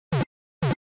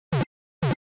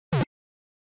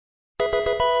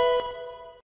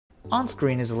On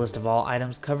screen is a list of all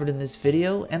items covered in this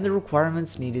video and the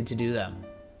requirements needed to do them.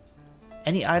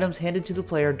 Any items handed to the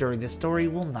player during this story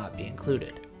will not be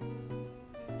included.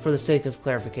 For the sake of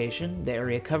clarification, the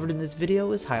area covered in this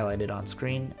video is highlighted on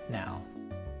screen now.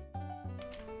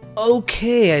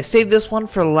 Okay, I saved this one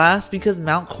for last because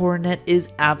Mount Coronet is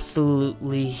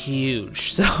absolutely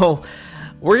huge. So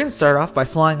we're going to start off by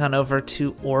flying on over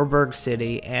to Oreburgh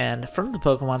City, and from the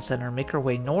Pokemon Center make our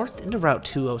way north into Route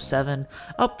 207,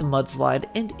 up the mudslide,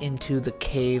 and into the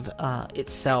cave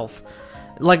itself.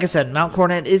 Like I said, Mount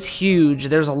Coronet is huge.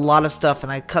 There's a lot of stuff,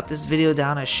 and I cut this video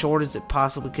down as short as it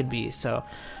possibly could be. So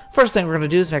first thing we're going to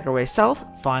do is make our way south,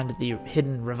 find the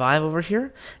hidden revive over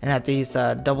here, and at these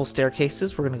double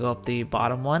staircases, we're going to go up the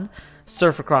bottom one,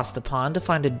 surf across the pond to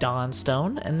find a Dawn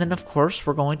Stone, and then of course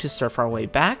we're going to surf our way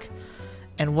back.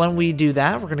 And when we do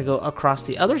that, we're going to go across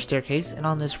the other staircase, and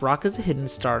on this rock is a hidden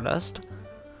Stardust.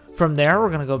 From there, we're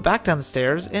going to go back down the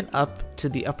stairs and up to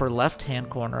the upper left-hand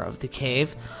corner of the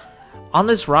cave. On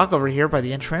this rock over here by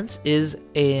the entrance is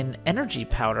an energy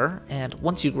powder, and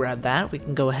once you grab that, we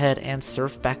can go ahead and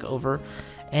surf back over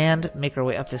and make our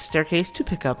way up this staircase to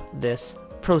pick up this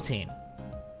protein.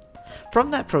 From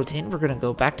that protein, we're going to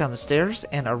go back down the stairs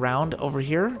and around over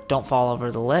here, don't fall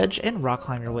over the ledge, and rock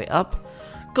climb your way up.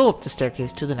 Go up the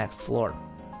staircase to the next floor.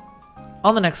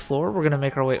 On the next floor, we're going to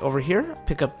make our way over here,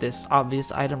 pick up this obvious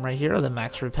item right here, the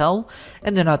Max Repel,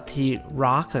 and then at the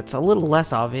rock that's a little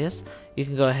less obvious, you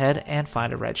can go ahead and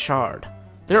find a red shard.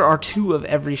 There are 2 of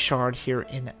every shard here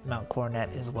in Mount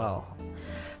Coronet as well.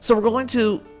 So we're going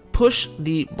to push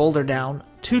the boulder down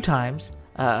 2 times,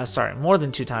 more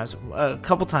than 2 times, a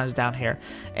couple times down here,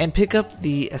 and pick up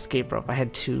the escape rope. I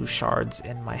had 2 shards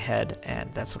in my head, and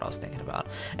that's what I was thinking about.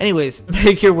 Anyways,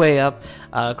 make your way up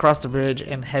across the bridge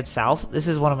and head south. This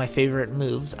is one of my favorite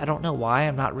moves. I don't know why.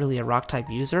 I'm not really a rock type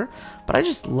user, but I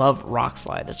just love Rock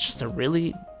Slide. It's just a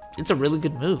really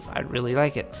good move. I really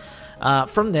like it.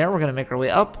 From there, we're going to make our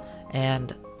way up,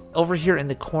 and over here in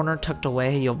the corner tucked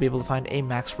away, you'll be able to find a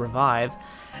Max Revive.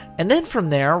 And then from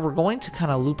there, we're going to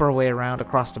kind of loop our way around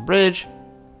across the bridge,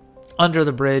 under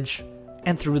the bridge,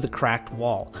 and through the cracked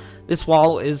wall. This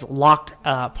wall is locked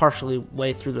partially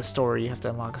way through the story. You have to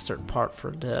unlock a certain part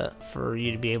for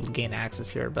you to be able to gain access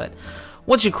here. But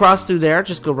once you cross through there,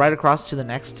 just go right across to the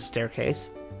next staircase.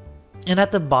 And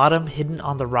at the bottom, hidden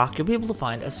on the rock, you'll be able to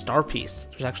find a star piece.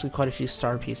 There's actually quite a few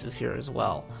star pieces here as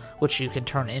well, which you can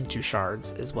turn into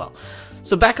shards as well.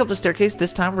 So back up the staircase.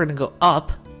 This time we're going to go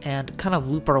up and kind of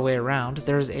loop our way around.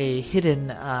 There's a hidden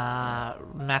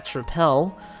Max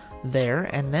Repel there.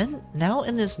 And then now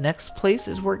in this next place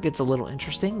is where it gets a little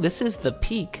interesting. This is the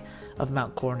peak of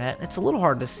Mount Coronet. It's a little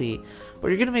hard to see, but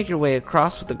you're going to make your way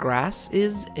across what the grass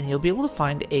is, and you'll be able to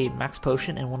find a max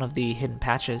potion in one of the hidden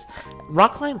patches.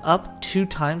 Rock climb up 2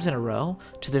 times in a row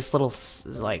to this little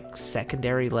like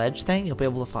secondary ledge thing. You'll be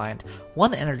able to find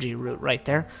 1 energy root right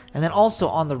there, and then also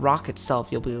on the rock itself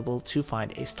you'll be able to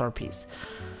find a star piece.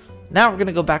 Now we're going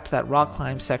to go back to that rock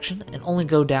climb section and only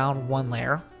go down 1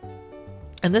 layer,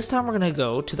 and this time we're going to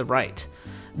go to the right.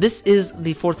 This is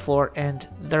the 4th floor, and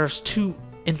there's 2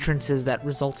 entrances that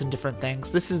result in different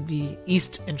things. This is the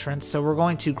east entrance, so we're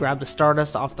going to grab the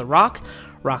Stardust off the rock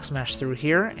smash through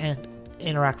here, and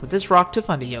interact with this rock to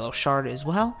find a yellow shard as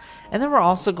well. And then we're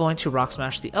also going to rock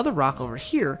smash the other rock over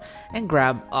here and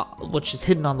grab, which is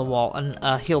hidden on the wall,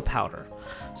 a heal powder.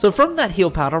 So from that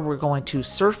heal powder, we're going to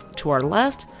surf to our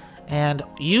left and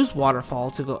use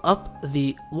waterfall to go up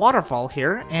the waterfall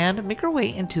here and make our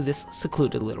way into this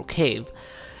secluded little cave.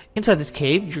 Inside this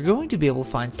cave, you're going to be able to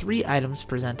find 3 items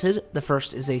presented. The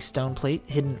first is a stone plate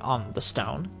hidden on the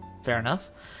stone. Fair enough.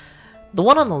 The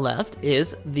one on the left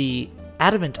is the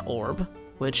Adamant Orb,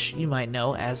 which you might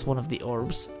know as one of the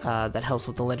orbs that helps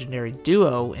with the legendary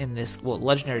duo in this, well,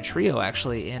 legendary trio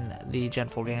actually in the Gen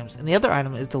 4 games. And the other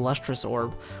item is the Lustrous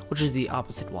Orb, which is the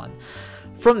opposite one.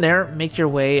 From there, make your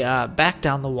way back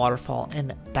down the waterfall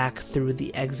and back through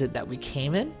the exit that we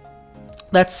came in.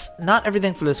 That's not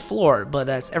everything for this floor, but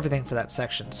that's everything for that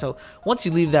section. So once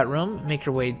you leave that room, make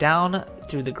your way down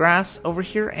through the grass over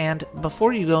here, and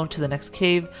before you go into the next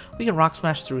cave, we can rock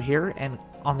smash through here, and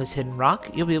on this hidden rock,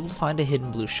 you'll be able to find a hidden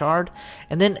blue shard.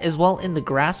 And then as well in the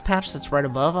grass patch that's right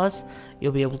above us,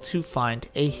 you'll be able to find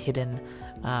a hidden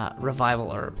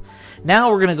revival herb. Now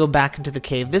we're going to go back into the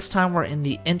cave. This time we're in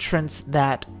the entrance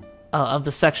that of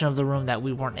the section of the room that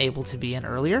we weren't able to be in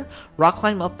earlier. Rock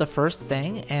climb up the first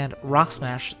thing and rock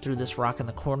smash through this rock in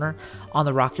the corner. On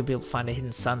the rock you'll be able to find a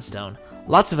hidden sunstone.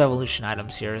 Lots of evolution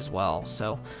items here as well.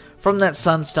 So From that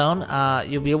sunstone,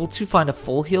 you'll be able to find a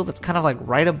full heal that's kind of like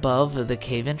right above the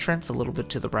cave entrance, a little bit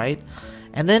to the right.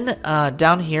 And then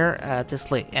down here at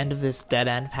this like end of this dead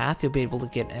end path, you'll be able to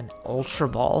get an Ultra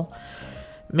Ball.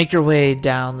 Make your way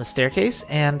down the staircase,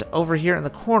 and over here in the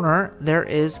corner, there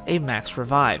is a Max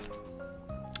Revive.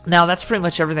 Now that's pretty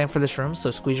much everything for this room, so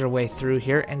squeeze your way through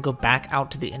here and go back out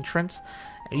to the entrance.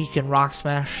 You can rock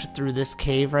smash through this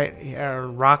cave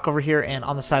rock over here, and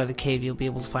on the side of the cave you'll be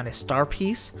able to find a star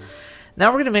piece. Now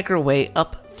we're going to make our way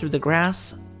up through the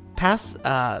grass, past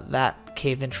that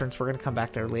cave entrance. We're going to come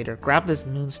back there later. Grab this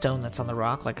moonstone that's on the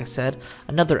rock, like I said,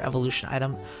 another evolution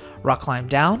item. Rock climb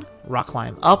down, rock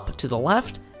climb up to the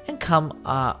left, and come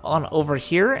on over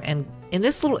here, and in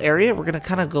this little area we're going to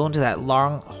kind of go into that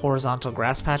long horizontal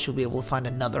grass patch. You'll be able to find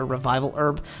another revival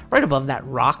herb right above that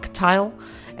rock tile,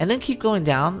 and then keep going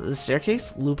down the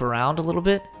staircase, loop around a little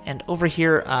bit, and over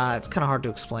here it's kind of hard to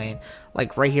explain.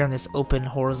 Like right here in this open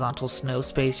horizontal snow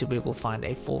space, you'll be able to find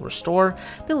a full restore,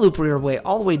 then loop your way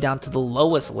all the way down to the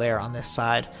lowest layer on this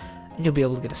side, and you'll be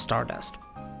able to get a Stardust.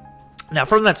 Now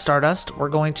from that Stardust, we're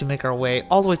going to make our way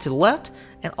all the way to the left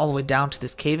and all the way down to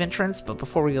this cave entrance, but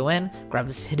before we go in, grab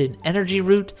this hidden energy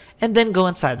root and then go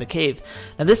inside the cave.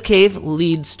 Now this cave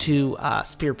leads to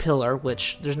Spear Pillar,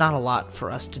 which there's not a lot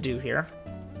for us to do here,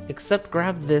 except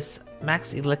grab this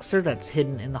Max Elixir that's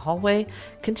hidden in the hallway,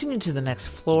 continue to the next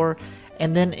floor,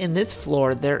 and then in this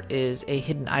floor there is a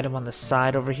hidden item on the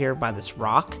side over here by this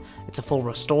rock. It's a full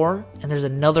restore, and there's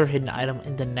another hidden item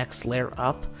in the next layer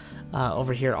up.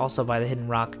 Over here also by the hidden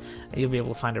rock, you'll be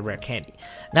able to find a rare candy.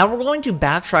 Now we're going to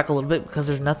backtrack a little bit because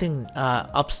there's nothing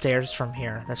upstairs from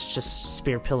here. That's just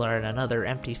Spear Pillar and another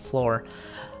empty floor.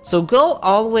 So go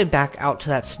all the way back out to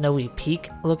that snowy peak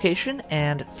location,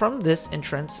 and from this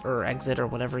entrance or exit or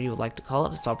whatever you would like to call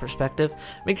it, it's all perspective,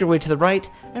 make your way to the right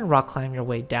and rock climb your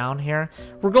way down here.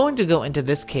 We're going to go into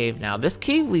this cave now. This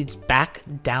cave leads back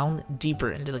down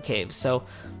deeper into the cave, so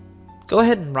go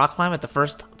ahead and rock climb at the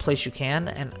first place you can,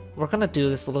 and we're going to do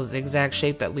this little zigzag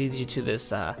shape that leads you to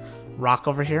this rock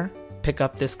over here. Pick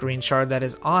up this green shard that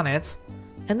is on it,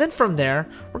 and then from there,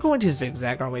 we're going to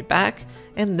zigzag our way back,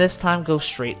 and this time go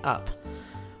straight up.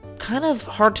 Kind of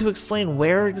hard to explain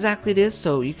where exactly it is,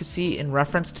 so you can see in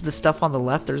reference to the stuff on the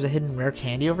left, there's a hidden rare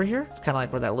candy over here. It's kind of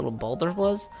like where that little boulder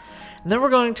was. And then we're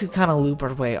going to kind of loop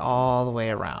our way all the way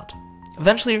around.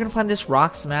 Eventually, you're going to find this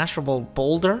rock smashable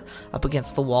boulder up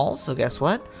against the wall, so guess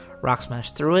what? Rock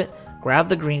smash through it, grab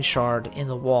the green shard in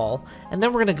the wall, and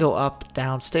then we're going to go up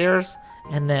downstairs,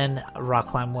 and then rock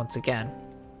climb once again.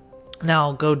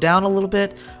 Now, go down a little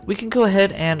bit. We can go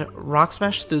ahead and rock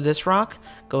smash through this rock,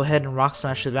 go ahead and rock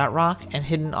smash through that rock, and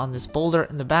hidden on this boulder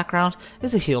in the background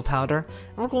is a heal powder.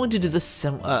 And we're going to do this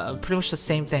pretty much the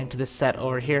same thing to this set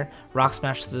over here. Rock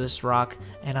smash through this rock,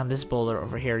 and on this boulder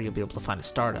over here, you'll be able to find a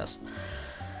Stardust.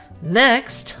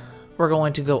 Next, we're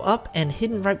going to go up, and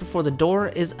hidden right before the door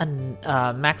is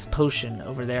a max potion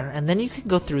over there, and then you can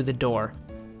go through the door.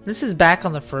 This is back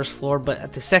on the first floor, but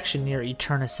at the section near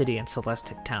Eterna City and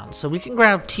Celestic Town. So we can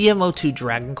grab TMO2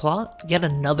 Dragon Claw, yet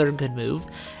another good move,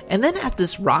 and then at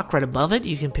this rock right above it,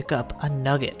 you can pick up a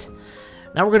nugget.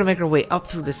 Now we're going to make our way up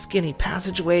through the skinny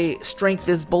passageway, strength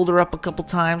this boulder up a couple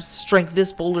times, strength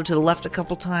this boulder to the left a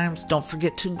couple times. Don't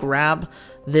forget to grab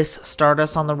this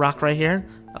Stardust on the rock right here.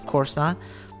 Of course not.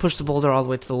 Push the boulder all the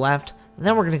way to the left, and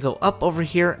then we're going to go up over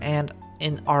here, and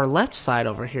in our left side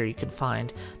over here you can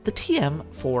find the TM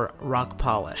for Rock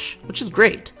Polish, which is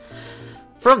great.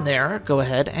 From there, go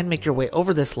ahead and make your way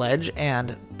over this ledge,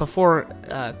 and before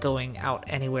going out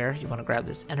anywhere, you want to grab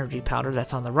this energy powder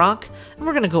that's on the rock, and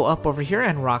we're going to go up over here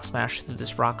and rock smash through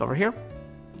this rock over here.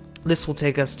 This will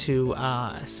take us to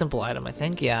a simple item, I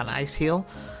think. Yeah, an ice heal,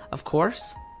 of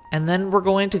course. And then we're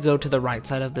going to go to the right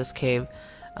side of this cave.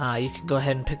 You can go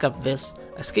ahead and pick up this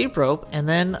escape rope, and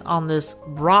then on this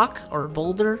rock or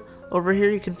boulder over here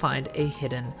you can find a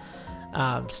hidden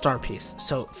star piece.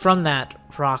 So from that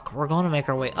rock we're going to make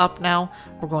our way up now.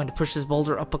 We're going to push this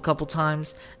boulder up a couple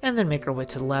times and then make our way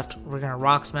to the left. We're going to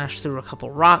rock smash through a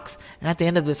couple rocks, and at the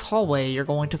end of this hallway you're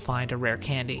going to find a rare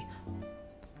candy.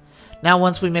 Now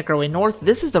once we make our way north,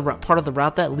 this is the part of the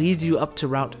route that leads you up to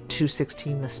Route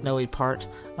 216, the snowy part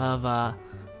of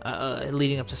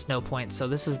leading up to Snow Point. So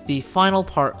this is the final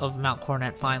part of Mount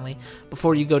Coronet finally.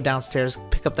 Before you go downstairs,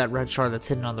 pick up that red shard that's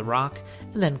hidden on the rock,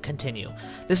 and then continue.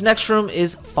 This next room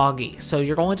is foggy, so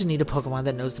you're going to need a Pokemon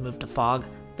that knows the move to fog.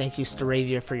 Thank you,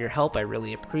 Staravia, for your help. I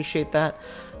really appreciate that.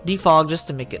 Defog just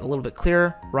to make it a little bit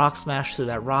clearer. Rock smash through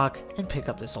that rock and pick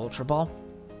up this Ultra Ball.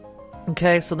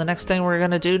 Okay, so the next thing we're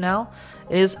going to do now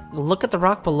is look at the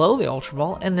rock below the Ultra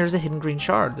Ball, and there's a hidden green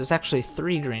shard. There's actually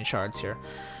 3 green shards here.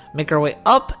 Make our way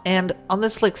up, and on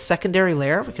this like secondary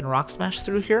layer, we can rock smash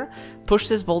through here, push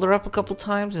this boulder up a couple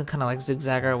times, and kind of like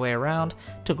zigzag our way around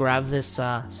to grab this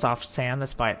soft sand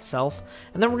that's by itself.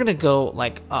 And then we're going to go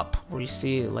like up, where you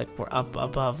see like we're up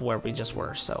above where we just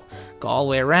were. So go all the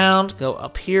way around, go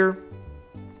up here.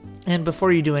 And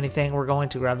before you do anything, we're going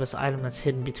to grab this item that's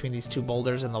hidden between these 2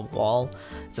 boulders in the wall.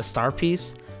 It's a star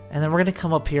piece. And then we're going to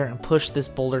come up here and push this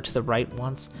boulder to the right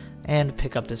once and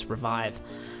pick up this revive.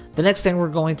 The next thing we're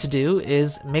going to do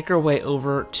is make our way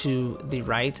over to the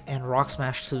right and rock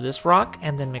smash through this rock,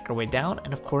 and then make our way down,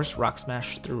 and of course rock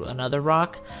smash through another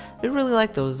rock. I really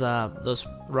like those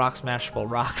rock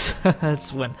smashable rocks.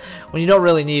 That's when you don't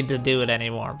really need to do it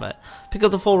anymore. But pick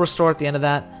up the full restore at the end of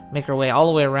that, make our way all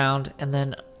the way around, and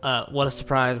then what a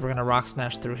surprise, we're going to rock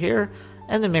smash through here,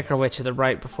 and then make our way to the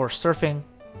right before surfing.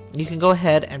 You can go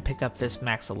ahead and pick up this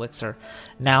max elixir.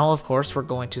 Now, of course, we're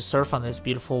going to surf on this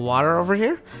beautiful water over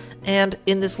here. And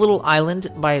in this little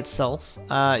island by itself,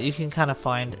 you can kind of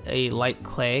find a light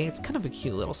clay. It's kind of a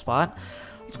cute little spot.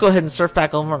 Let's go ahead and surf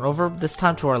back over and over, this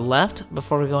time to our left.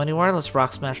 Before we go anywhere, let's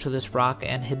rock smash through this rock,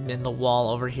 and hidden in the wall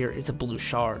over here is a blue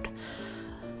shard.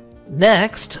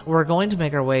 Next, we're going to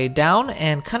make our way down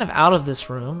and kind of out of this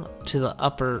room to the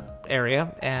upper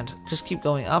area and just keep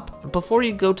going up. Before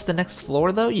you go to the next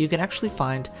floor, though, you can actually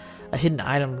find a hidden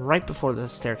item right before the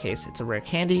staircase. It's a rare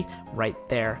candy right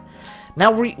there.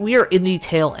 Now we are in the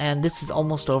tail end. This is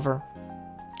almost over.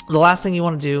 The last thing you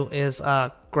want to do is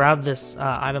grab this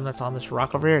item that's on this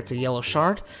rock over here. It's a yellow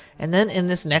shard. And then in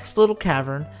this next little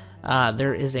cavern,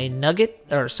 there is a nugget,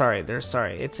 or sorry,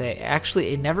 it's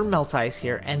actually a never melt ice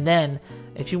here. And then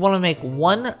if you want to make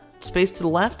 1 space to the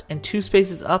left and 2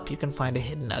 spaces up, you can find a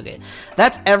hidden nugget.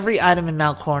 That's every item in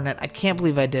Mount Coronet. I can't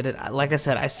believe I did it. Like I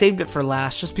said, I saved it for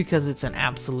last just because it's an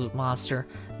absolute monster.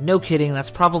 No kidding, that's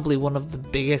probably one of the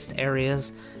biggest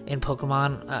areas in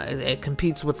Pokemon. It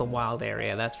competes with the wild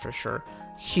area, that's for sure.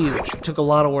 Huge. It took a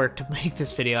lot of work to make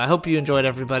this video. I hope you enjoyed,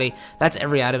 everybody. That's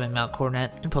every item in Mount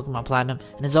Coronet and Pokemon Platinum.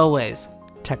 And as always,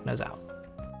 Techno's out.